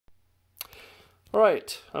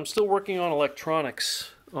Alright, I'm still working on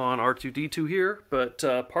electronics on R2D2 here, but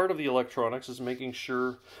part of the electronics is making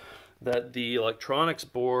sure that the electronics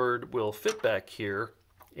board will fit back here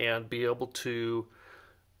and be able to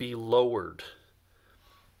be lowered.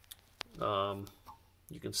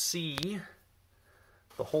 You can see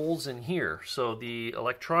the holes in here. So the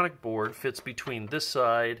electronic board fits between this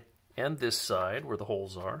side and this side where the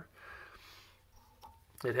holes are.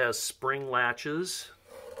 It has spring latches,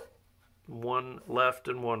 one left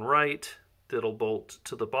and one right that'll bolt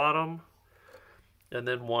to the bottom, and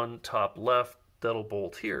then one top left that'll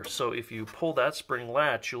bolt here. So if you pull that spring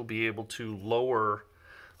latch, you'll be able to lower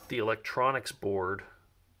the electronics board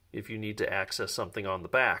if you need to access something on the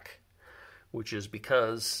back, which is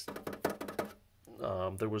because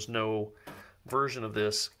there was no version of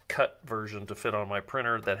this cut version to fit on my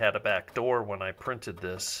printer that had a back door when I printed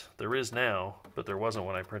this. There is now, but there wasn't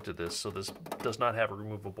when I printed this, so this does not have a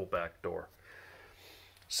removable back door.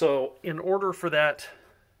 So in order for that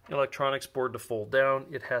electronics board to fold down,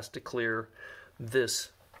 it has to clear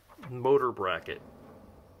this motor bracket,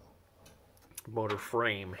 motor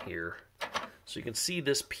frame here. So you can see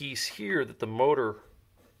this piece here that the motor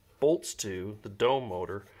bolts to, the dome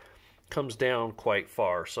motor, comes down quite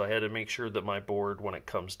far. So I had to make sure that my board, when it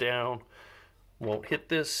comes down, won't hit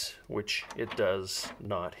this, which it does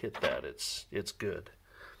not hit that. It's good.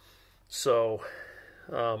 So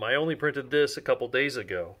I only printed this a couple days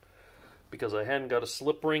ago because I hadn't got a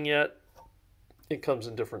slip ring yet. It comes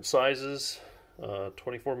in different sizes,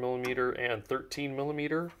 24 millimeter and 13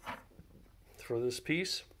 millimeter for this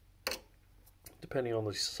piece, depending on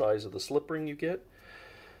the size of the slip ring you get.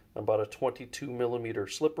 About a 22 millimeter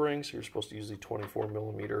slip ring, so you're supposed to use the 24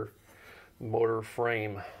 millimeter motor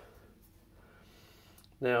frame.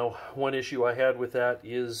 Now, one issue I had with that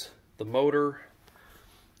is the motor.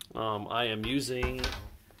 I am using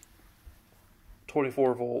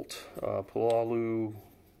 24 volt Palalu,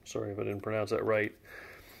 sorry if I didn't pronounce that right,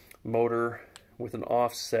 motor with an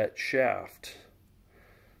offset shaft.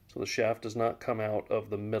 So the shaft does not come out of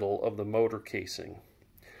the middle of the motor casing.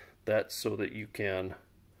 That's so that you can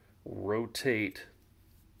rotate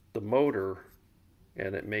the motor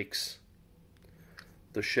and it makes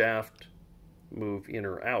the shaft move in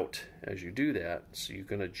or out as you do that, so you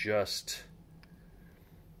can adjust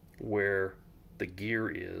where the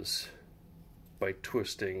gear is by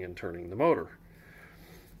twisting and turning the motor.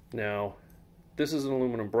 Now this is an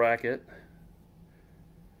aluminum bracket.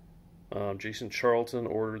 Jason Charlton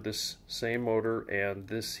ordered this same motor, and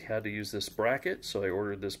this had to use this bracket, so I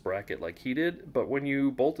ordered this bracket like he did. But when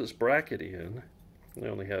you bolt this bracket in, I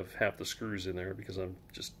only have half the screws in there because I'm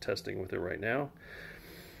just testing with it right now.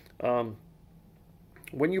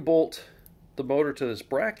 When you bolt the motor to this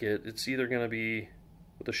bracket, it's either going to be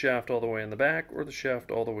with the shaft all the way in the back or the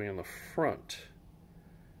shaft all the way in the front.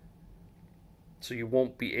 So you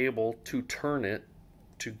won't be able to turn it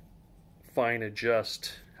to fine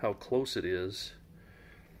adjust how close it is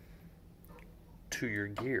to your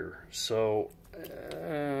gear. So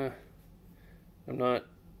I'm not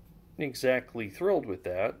exactly thrilled with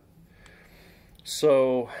that.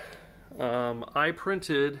 So I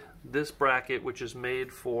printed this bracket, which is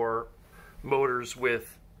made for motors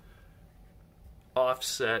with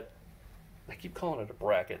offset. I keep calling it a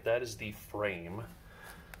bracket. That is the frame.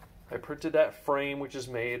 I printed that frame, which is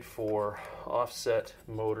made for offset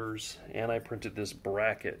motors, and I printed this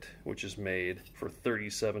bracket, which is made for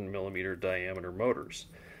 37 millimeter diameter motors.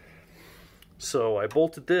 So I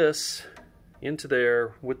bolted this into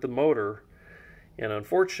there with the motor, and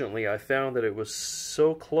unfortunately I found that it was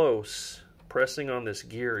so close pressing on this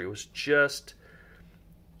gear. It was just,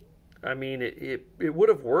 I mean, it would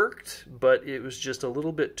have worked, but it was just a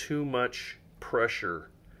little bit too much pressure.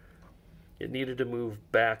 It needed to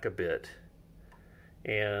move back a bit,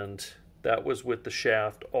 and that was with the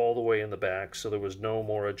shaft all the way in the back, so there was no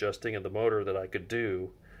more adjusting of the motor that I could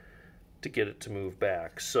do to get it to move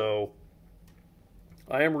back. So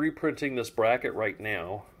I am reprinting this bracket right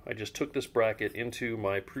now. I just took this bracket into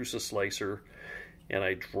my Prusa slicer and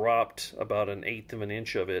I dropped about 1/8 of an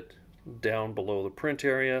inch of it down below the print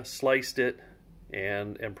area, sliced it,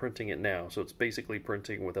 and am printing it now. So it's basically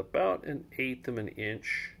printing with about 1/8 of an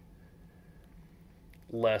inch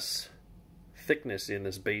less thickness in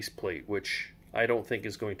this base plate, which I don't think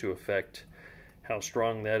is going to affect how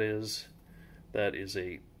strong that is. That is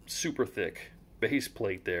a super thick base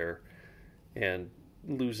plate there, and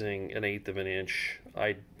losing 1/8 of an inch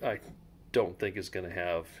I don't think is going to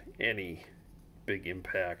have any big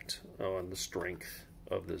impact on the strength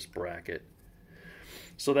of this bracket.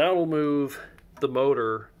 So that will move the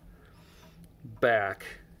motor back,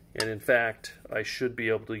 and in fact I should be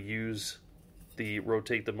able to use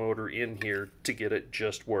rotate the motor in here to get it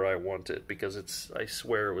just where I want it, because I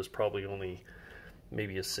swear it was probably only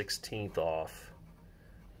maybe a 1/16 off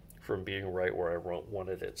from being right where I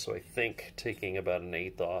wanted it. So I think taking about an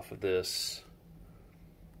 1/8 off of this,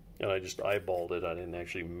 and I just eyeballed it, I didn't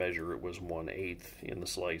actually measure it, was 1/8 in the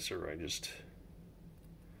slicer. I just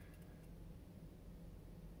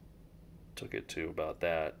took it to about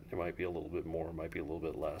that. It might be a little bit more, it might be a little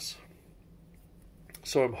bit less.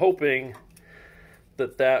 So I'm hoping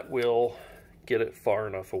that that will get it far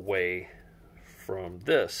enough away from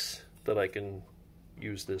this that I can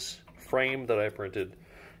use this frame that I printed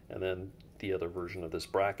and then the other version of this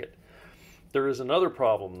bracket. There is another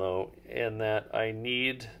problem though, in that I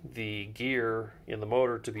need the gear in the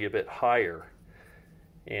motor to be a bit higher,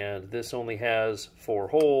 and this only has 4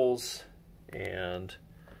 holes, and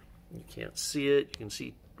you can't see it. You can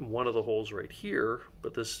see one of the holes right here,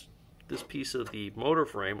 but this piece of the motor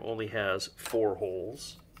frame only has 4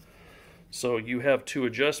 holes. So you have 2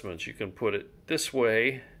 adjustments. You can put it this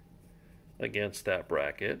way against that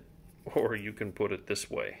bracket, or you can put it this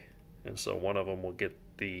way. And so one of them will get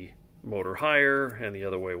the motor higher and the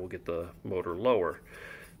other way will get the motor lower.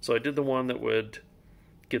 So I did the one that would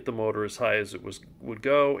get the motor as high as it would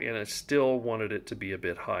go, and I still wanted it to be a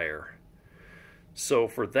bit higher. So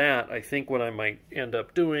for that, I think what I might end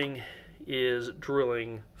up doing is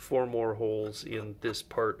drilling 4 more holes in this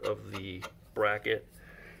part of the bracket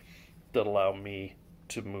that allow me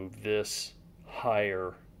to move this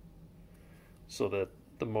higher so that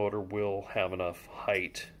the motor will have enough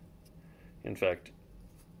height. In fact,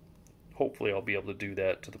 hopefully I'll be able to do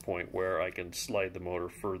that to the point where I can slide the motor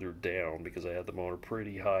further down, because I had the motor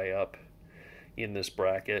pretty high up in this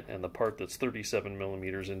bracket, and the part that's 37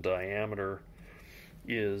 millimeters in diameter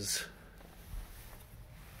is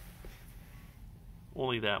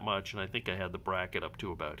only that much, and I think I had the bracket up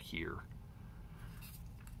to about here.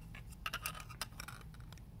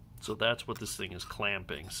 So that's what this thing is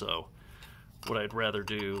clamping. So what I'd rather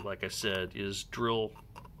do, like I said, is drill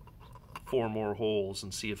 4 more holes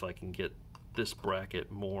and see if I can get this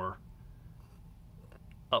bracket more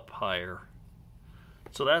up higher.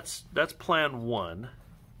 So that's plan 1.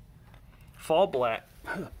 Fallback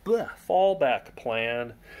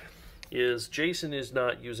plan is Jason is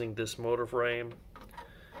not using this motor frame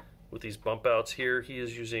with these bump outs here. He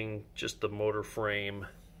is using just the motor frame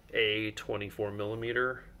A 24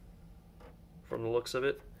 millimeter from the looks of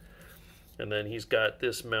it, and then he's got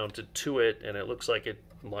this mounted to it, and it looks like it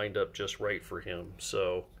lined up just right for him.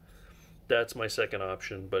 So that's my second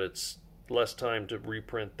option, but it's less time to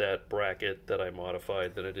reprint that bracket that I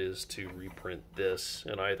modified than it is to reprint this,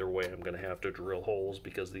 and either way I'm going to have to drill holes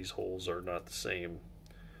because these holes are not the same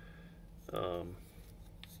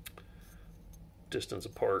distance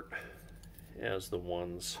apart as the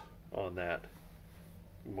ones on that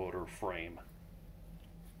motor frame.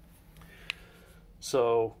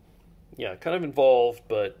 So yeah, kind of involved,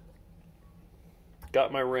 but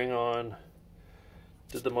got my ring on,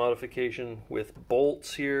 did the modification with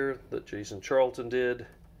bolts here that Jason Charlton did,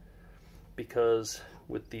 because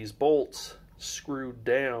with these bolts screwed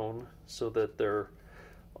down so that they're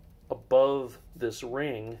above this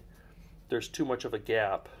ring, there's too much of a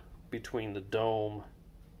gap between the dome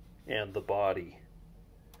and the body.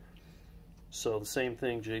 So the same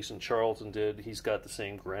thing Jason Charlton did. He's got the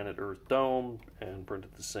same Granite Earth dome and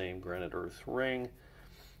printed the same Granite Earth ring.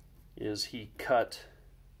 Is he cut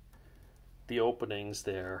the openings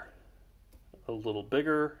there a little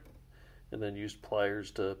bigger and then used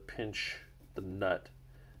pliers to pinch the nut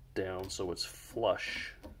down so it's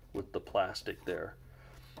flush with the plastic there,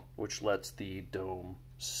 which lets the dome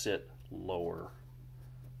sit lower.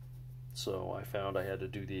 So I found I had to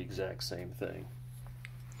do the exact same thing.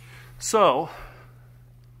 So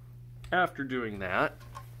after doing that,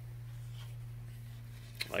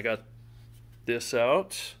 I got this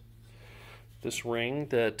out, this ring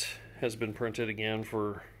that has been printed again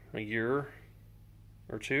for a year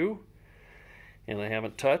or 2, and I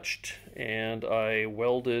haven't touched, and I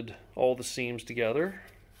welded all the seams together,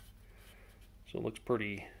 so it looks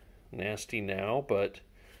pretty nasty now, but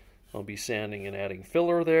I'll be sanding and adding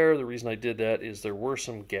filler there. The reason I did that is there were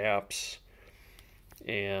some gaps,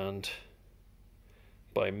 and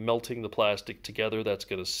by melting the plastic together, that's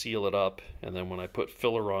going to seal it up, and then when I put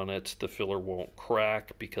filler on it, the filler won't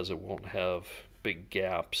crack because it won't have big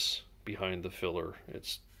gaps behind the filler.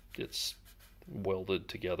 It's welded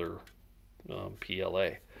together PLA.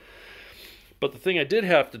 But the thing I did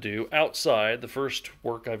have to do outside, the first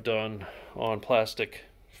work I've done on plastic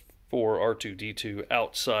for R2D2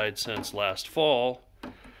 outside since last fall,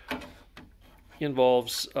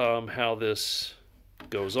 involves how this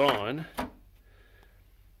goes on.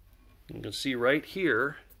 You can see right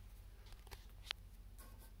here,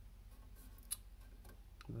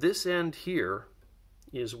 this end here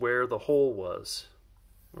is where the hole was,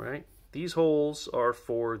 right? These holes are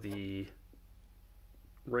for the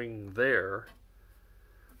ring there.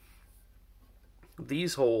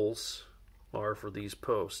 These holes are for these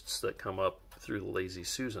posts that come up through the Lazy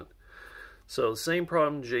Susan. So the same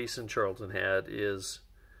problem Jason Charlton had is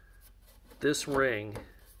this ring,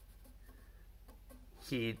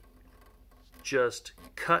 he just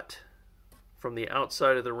cut from the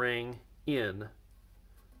outside of the ring in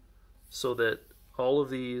so that all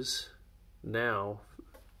of these now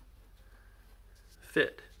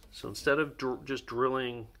fit. So instead of just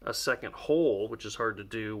drilling a second hole, which is hard to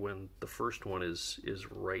do when the first one is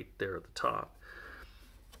right there at the top,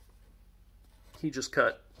 he just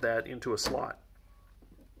cut that into a slot.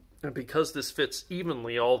 And because this fits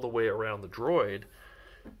evenly all the way around the droid,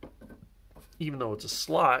 even though it's a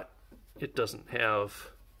slot, it doesn't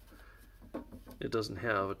have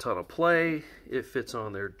a ton of play. It fits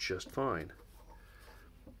on there just fine.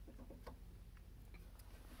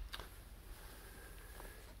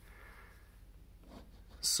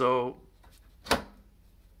 So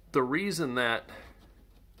the reason that,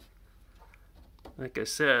 like I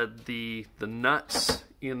said, the nuts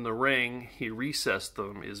in the ring, he recessed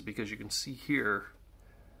them, is because you can see here,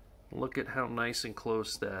 look at how nice and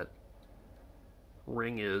close that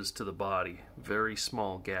ring is to the body. Very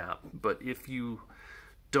small gap. But if you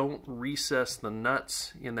don't recess the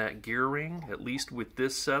nuts in that gear ring, at least with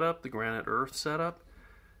this setup, the Granite Earth setup,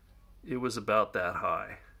 it was about that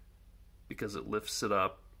high, because it lifts it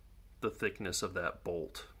up the thickness of that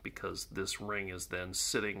bolt, because this ring is then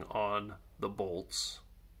sitting on the bolts,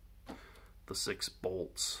 the 6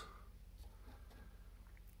 bolts,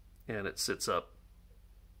 and it sits up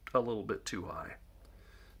a little bit too high.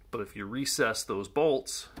 But if you recess those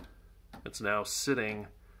bolts, it's now sitting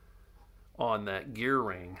on that gear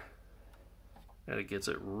ring, and it gets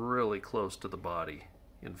it really close to the body.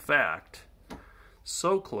 In fact,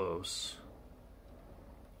 so close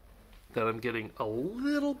that I'm getting a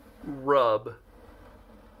little rub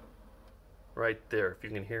right there, if you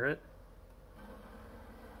can hear it.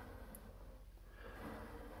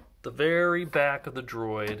 The very back of the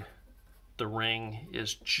droid, the ring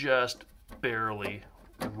is just barely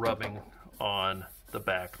rubbing on the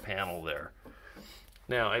back panel there.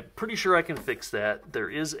 Now, I'm pretty sure I can fix that. There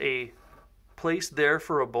is a place there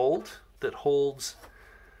for a bolt that holds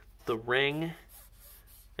the ring.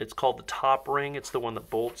 It's called the top ring. It's the one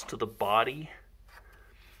that bolts to the body.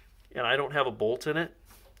 And I don't have a bolt in it,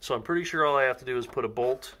 so I'm pretty sure all I have to do is put a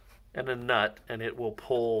bolt and a nut, and it will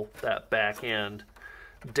pull that back end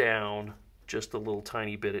down just a little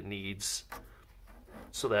tiny bit it needs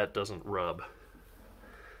so that doesn't rub.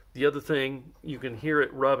 The other thing, you can hear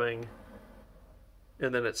it rubbing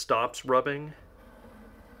and then it stops rubbing.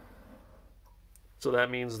 So that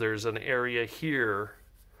means there's an area here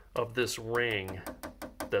of this ring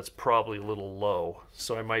that's probably a little low.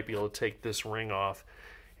 So I might be able to take this ring off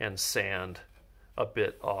and sand a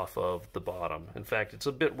bit off of the bottom. In fact, it's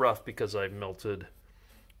a bit rough because I melt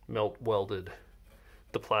welded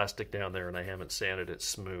the plastic down there and I haven't sanded it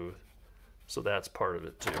smooth. So that's part of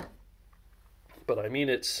it too. But I mean,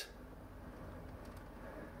 it's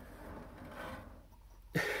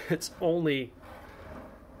only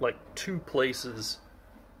like 2 places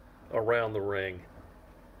around the ring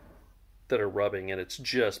that are rubbing, and it's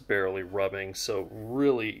just barely rubbing, so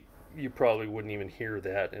really you probably wouldn't even hear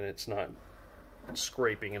that, and it's not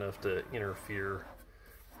scraping enough to interfere,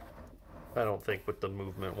 I don't think, with the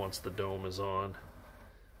movement once the dome is on.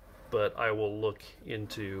 But I will look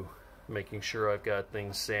into making sure I've got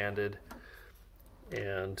things sanded,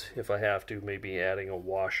 and if I have to, maybe adding a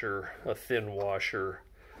washer, a thin washer,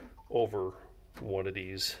 over one of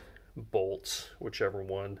these bolts, whichever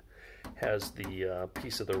one has the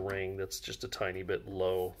piece of the ring that's just a tiny bit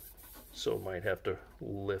low, so it might have to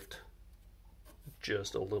lift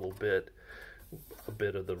just a little bit, a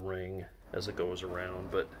bit of the ring as it goes around.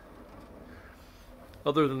 But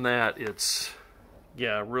other than that, it's,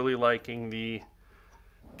 yeah, really liking the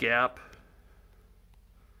gap.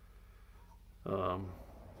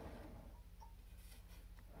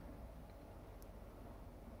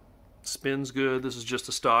 Spins good. This is just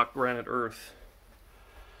a stock Granite Earth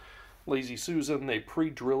Lazy Susan. They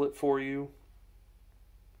pre-drill it for you,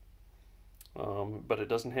 but it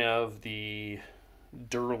doesn't have the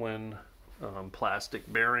Durlin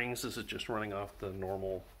plastic bearings. This is just running off the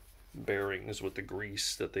normal bearings with the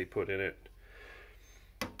grease that they put in it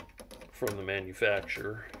from the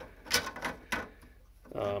manufacturer.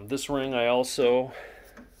 This ring I also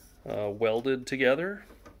welded together.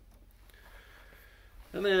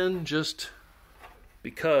 And then, just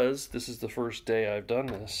because this is the first day I've done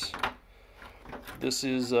this, this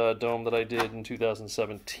is a dome that I did in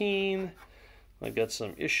 2017. I've got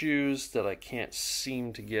some issues that I can't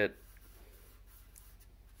seem to get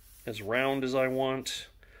as round as I want.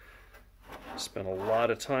 Spent a lot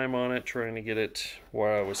of time on it trying to get it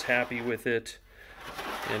where I was happy with it,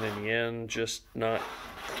 and in the end just not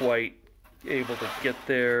quite able to get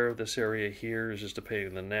there. This area here is just a pain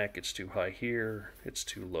in the neck. It's too high here, it's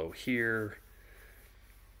too low here.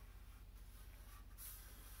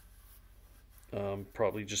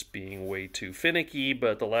 Probably just being way too finicky,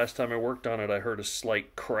 but the last time I worked on it I heard a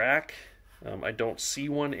slight crack. I don't see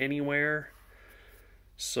one anywhere,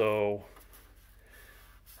 so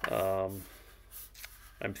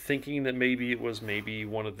I'm thinking that maybe it was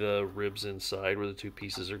one of the ribs inside where the two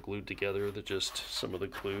pieces are glued together that just some of the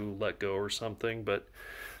glue let go or something, but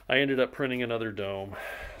I ended up printing another dome.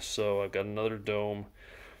 So I've got another dome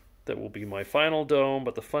that will be my final dome,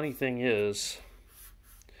 but the funny thing is,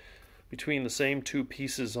 between the same two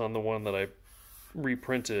pieces on the one that I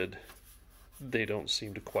reprinted, they don't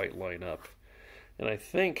seem to quite line up. And I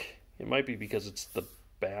think it might be because it's the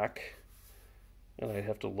back, and I'd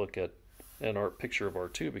have to look at an art picture of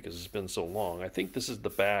R2 because it's been so long. I think this is the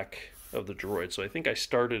back of the droid, so I think I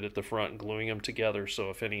started at the front gluing them together, so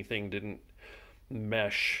if anything didn't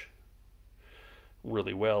mesh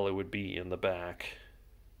really well, it would be in the back.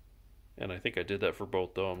 And I think I did that for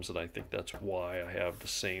both domes, and I think that's why I have the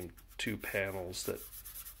same two panels that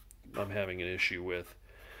I'm having an issue with.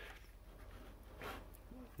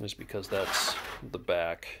 Just because that's the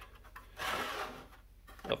back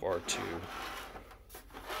of R2.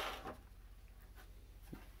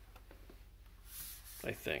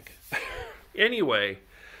 I think. Anyway,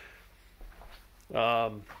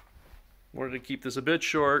 wanted to keep this a bit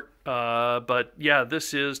short, but yeah,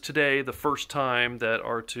 this is today the first time that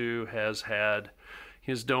R2 has had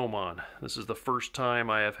his dome on. This is the first time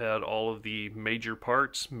I have had all of the major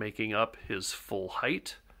parts making up his full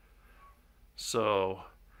height. So,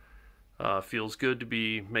 feels good to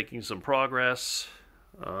be making some progress.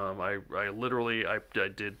 I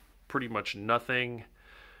did pretty much nothing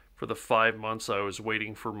for the 5 months I was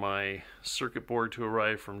waiting for my circuit board to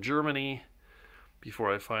arrive from Germany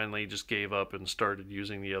before I finally just gave up and started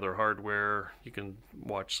using the other hardware. You can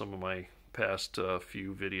watch some of my past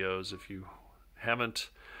few videos if you haven't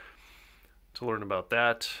to learn about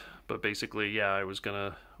that. But basically, yeah, I was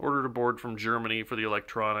gonna order a board from Germany for the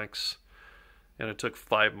electronics, and it took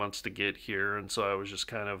 5 months to get here, and so I was just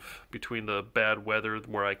kind of between the bad weather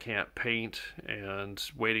where I can't paint and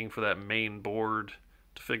waiting for that main board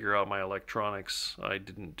to figure out my electronics. I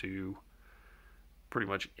didn't do pretty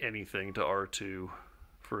much anything to R2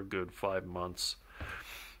 for a good 5 months.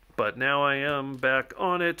 But now I am back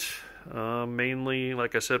on it, mainly,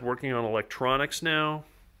 like I said, working on electronics now,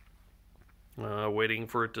 waiting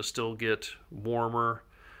for it to still get warmer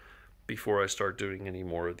before I start doing any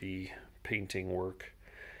more of the painting work.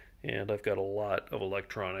 And I've got a lot of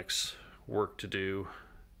electronics work to do.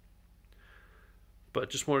 But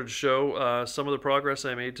just wanted to show some of the progress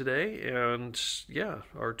I made today, and yeah,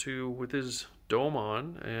 R2 with his dome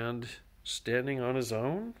on and standing on his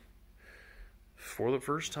own for the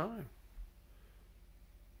first time.